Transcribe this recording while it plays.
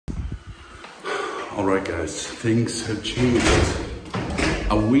All right, guys, things have changed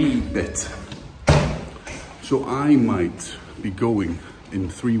a wee bit. So I might be going in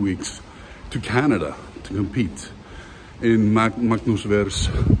 3 weeks to Canada to compete in Magnus Ver's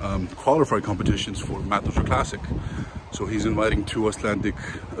qualifier competitions for Magnus Ver Classic. So he's inviting 2 Icelandic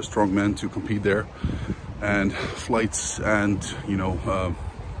strongmen to compete there, and flights and, you know,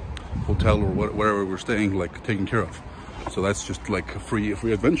 hotel or wherever we're staying, like, taken care of. So that's just like a free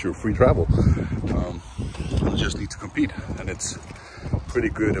adventure, free travel. I just need to compete, and it's pretty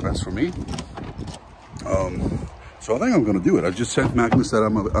good events for me. So I think I'm gonna do it. I just sent Magnus that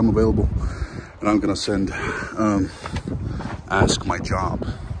I'm available, and I'm gonna send ask my job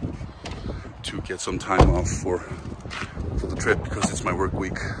to get some time off for the trip, because it's my work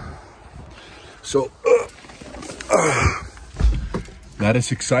week. So that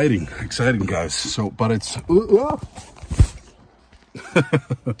is exciting guys. So, but it's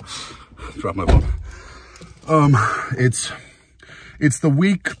drop my phone. It's the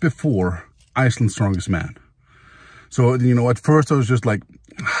week before Iceland's Strongest Man. So, you know, at first I was just like,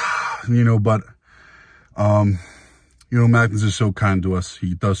 you know, but you know, Magnus is so kind to us.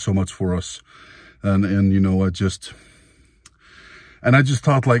 He does so much for us, and you know, I just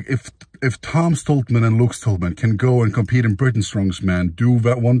thought, like, if Tom Stoltman and Luke Stoltman can go and compete in Britain's Strongest Man, do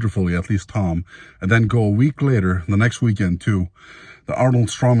that wonderfully, at least Tom, and then go a week later, the next weekend, to the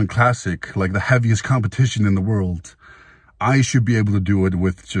Icelands Strongest Man Classic, like the heaviest competition in the world, I should be able to do it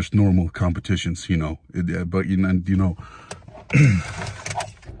with just normal competitions, you know. But, you know,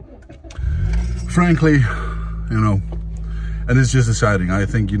 frankly, you know, and it's just exciting. I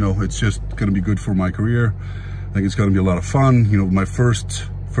think, you know, it's just going to be good for my career. I think it's going to be a lot of fun. You know, my first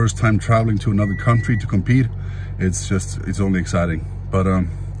time traveling to another country to compete. It's only exciting. But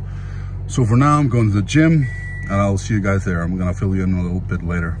so for now, I'm going to the gym, and I'll see you guys there. I'm gonna fill you in a little bit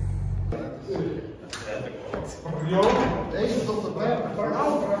later.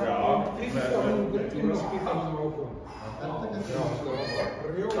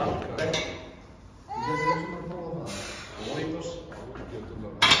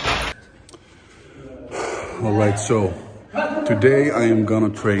 All right, so today I am gonna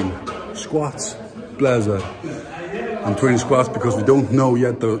train squats. Blazer. I'm training squats because we don't know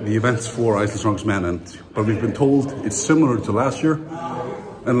yet the events for Iceland's Strongest Man, but we've been told it's similar to last year.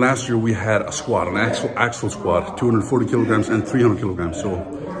 And last year we had a squat, an axle squat, 240 kilograms and 300 kilograms. So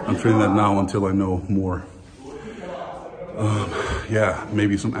I'm training that now until I know more. Yeah,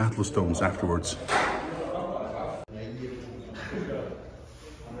 maybe some atlas stones afterwards.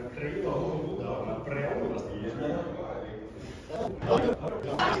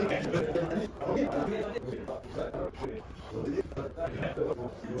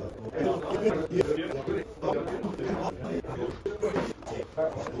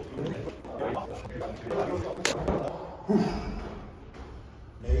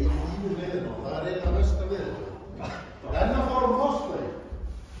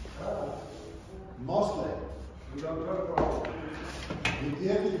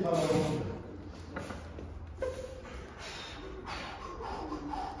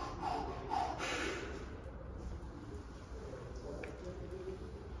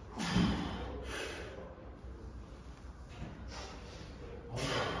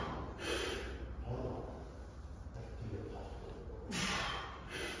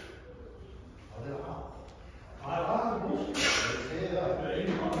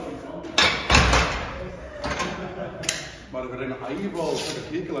 Maar we rennen eigenlijk wel een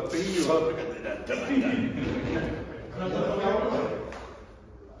keer laat pingen, wel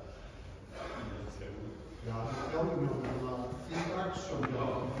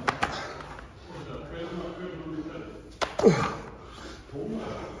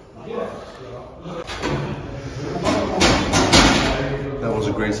That was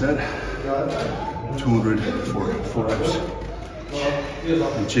a great set. 200 for 4 reps.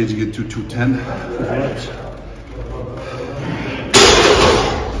 I'm changing it to 210 for 4 reps.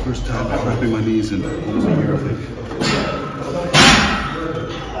 First time wrapping my knees in almost a year, I think.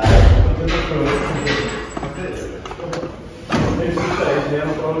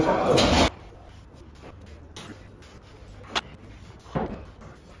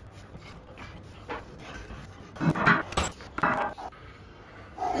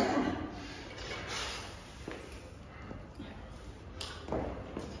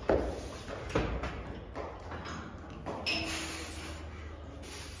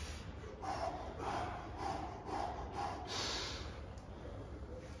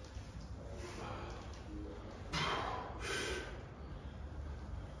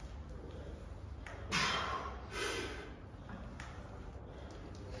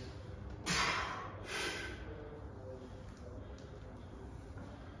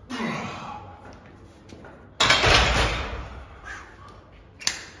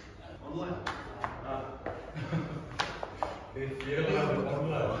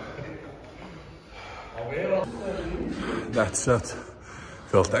 That set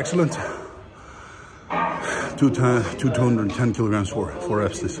felt excellent. 210 kilograms for 4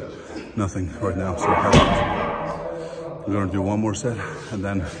 reps is nothing right now, so I'm gonna do one more set and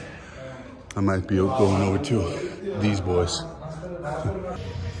then I might be going over to these boys.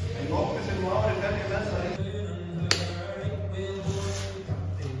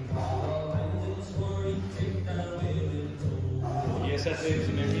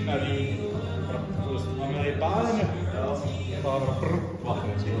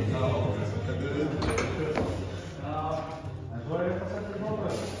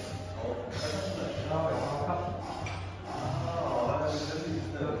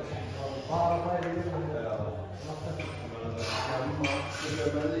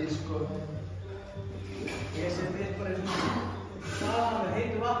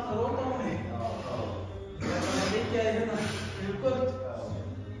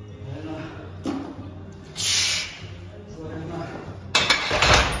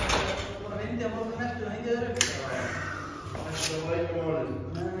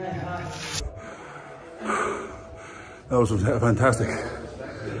 That was fantastic.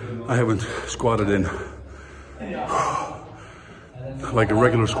 I haven't squatted in like a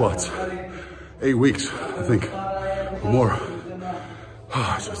regular squats. 8 weeks, I think, or more.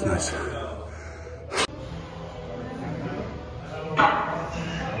 Oh, it's just nice.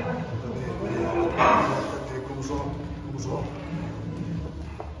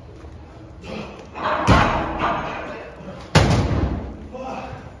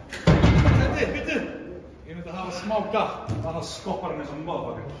 Annars stoppar den som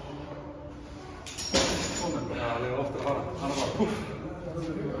motherfucker. Ja, det är ofta bara. Han har bara puff.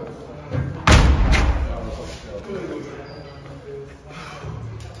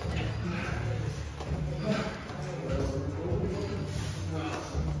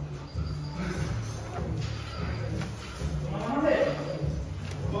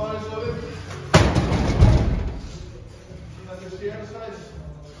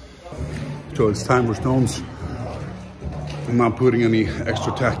 So it's time for stones. I'm not putting any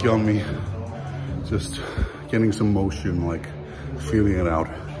extra tacky on me, just getting some motion, like feeling it out.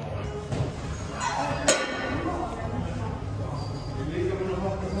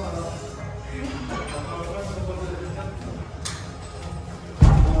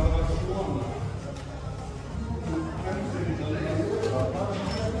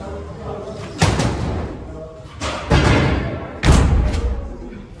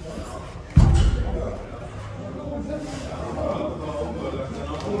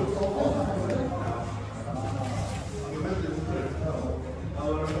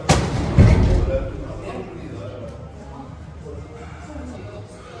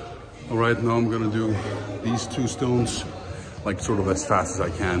 All right, now I'm gonna do these 2 stones, like sort of as fast as I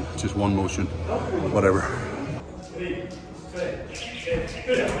can, just one motion, whatever.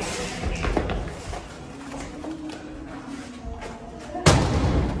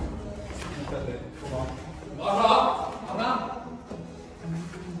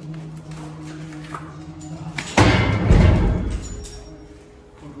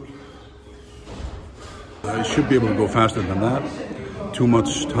 I should be able to go faster than that. Too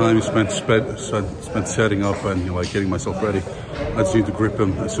much time spent setting up and like getting myself ready. I just need to grip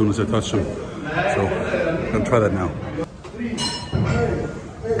him as soon as I touch him. So I'm gonna try that now.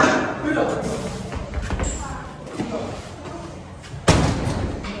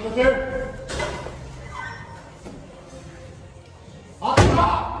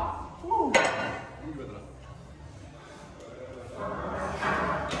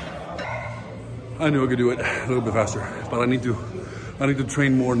 I knew I could do it a little bit faster, but I need to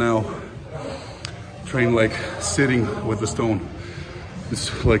train more now. Train like sitting with the stone.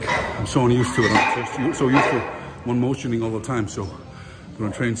 It's like I'm so unused to it. I'm so used to one motioning all the time. So I'm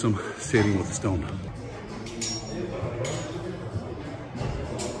gonna train some sitting with the stone.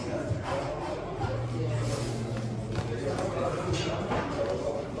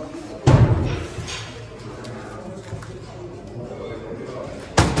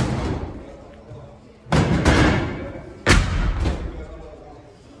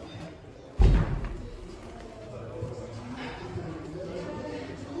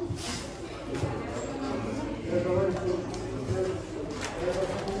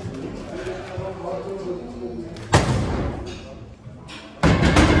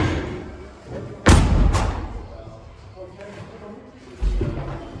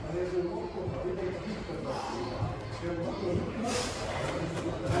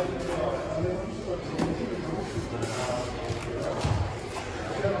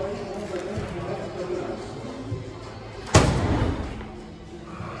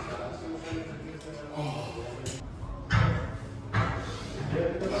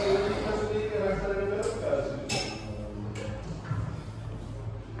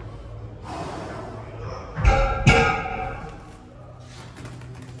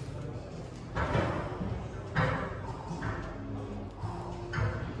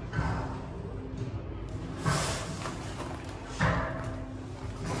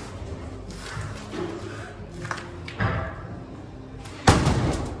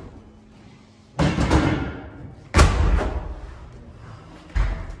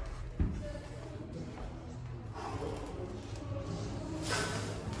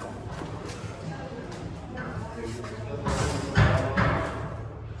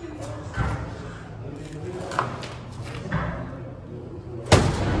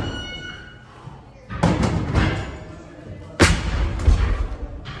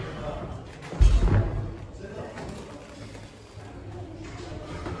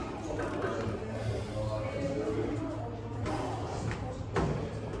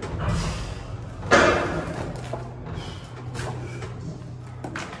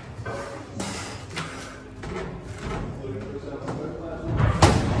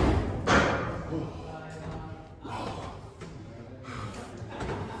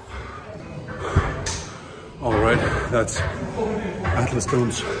 that's Atlas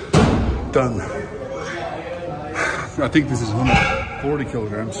stones done. I think this is 140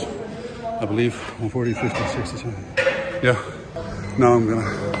 kilograms, I believe. 140, 50, 60, 70. Yeah. Now I'm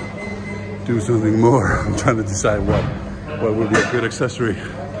gonna do something more. I'm trying to decide what would be a good accessory.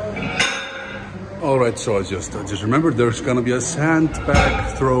 All right, so I just remembered there's gonna be a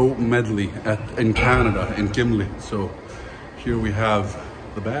sandbag throw medley in Canada, in Gimli. So here we have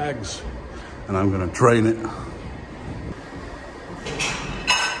the bags, and I'm gonna train it.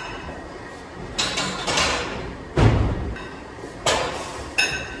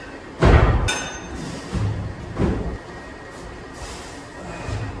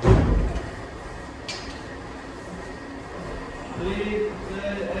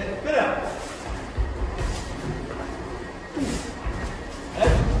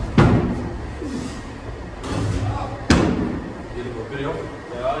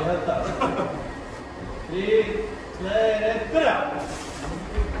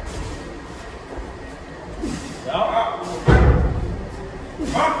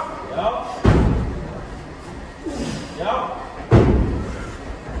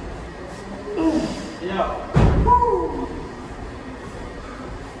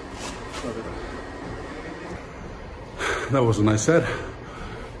 That was a nice set.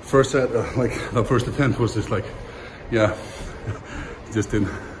 First set, like the first attempt was just like, yeah, just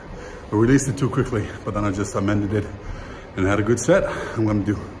didn't. I released it too quickly, but then I just amended it and had a good set. I'm gonna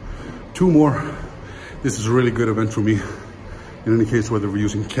do 2 more. This is a really good event for me, in any case, whether we're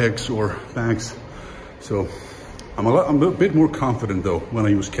using kegs or bags. So I'm a bit more confident though when I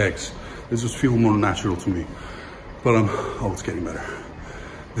use kegs. This just feels more natural to me, but oh, it's getting better.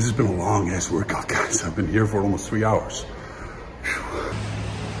 This has been a long ass workout, guys. I've been here for almost 3 hours.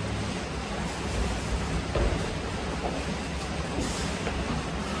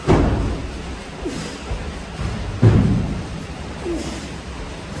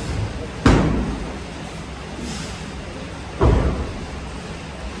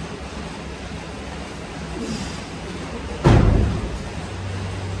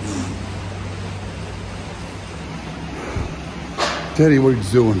 Teddy, what are you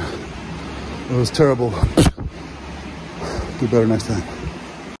doing? It was terrible. Do better next time.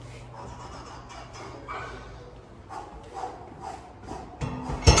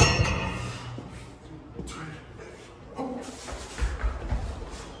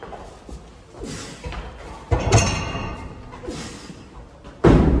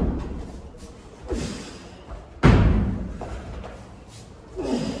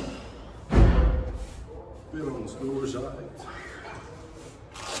 Bit on the slower side.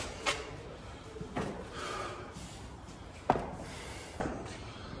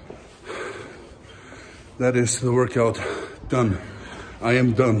 That is the workout done. I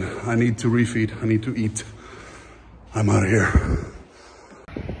am done. I need to refeed. I need to eat. I'm out of here.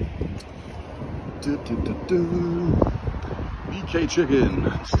 BK chicken.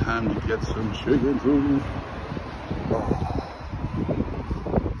 It's time to get some chicken food. Oh,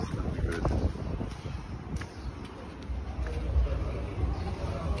 sounds good.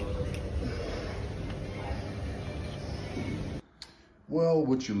 Well,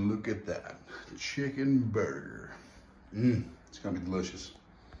 would you look at that? Chicken burger. It's gonna be delicious.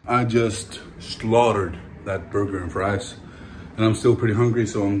 I just slaughtered that burger and fries, and I'm still pretty hungry,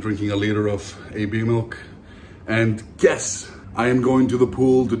 so I'm drinking a liter of AB milk. And guess, I am going to the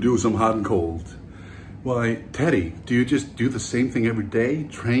pool to do some hot and cold. Why, Teddy, do you just do the same thing every day?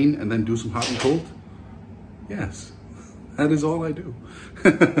 Train and then do some hot and cold? Yes, that is all I do.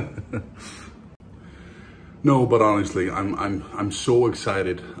 No, but honestly, I'm so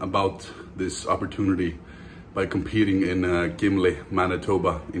excited about this opportunity by competing in Gimli,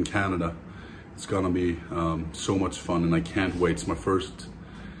 Manitoba in Canada. It's gonna be so much fun, and I can't wait. It's my first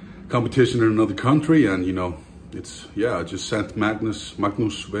competition in another country, and you know, it's, yeah, I just sent Magnus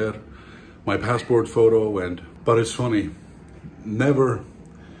Ver my passport photo, but it's funny, never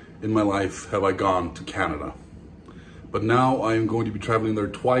in my life have I gone to Canada. But now I am going to be traveling there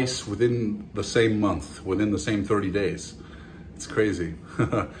twice within the same month, within the same 30 days. It's crazy.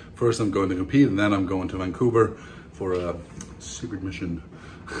 First I'm going to compete, and then I'm going to Vancouver for a secret mission.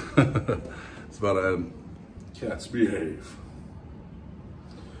 It's about cats behave.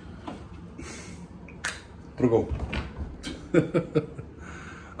 Go.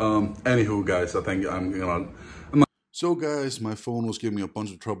 Anywho, guys, I think I'm gonna. So guys, my phone was giving me a bunch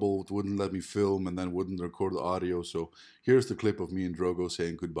of trouble. It wouldn't let me film and then wouldn't record the audio. So here's the clip of me and Drogo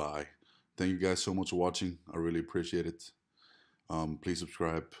saying goodbye. Thank you guys so much for watching. I really appreciate it. Please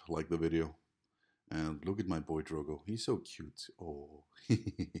subscribe, like the video. And look at my boy Drogo. He's so cute. Oh, he's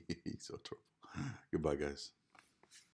so adorable. Goodbye, guys.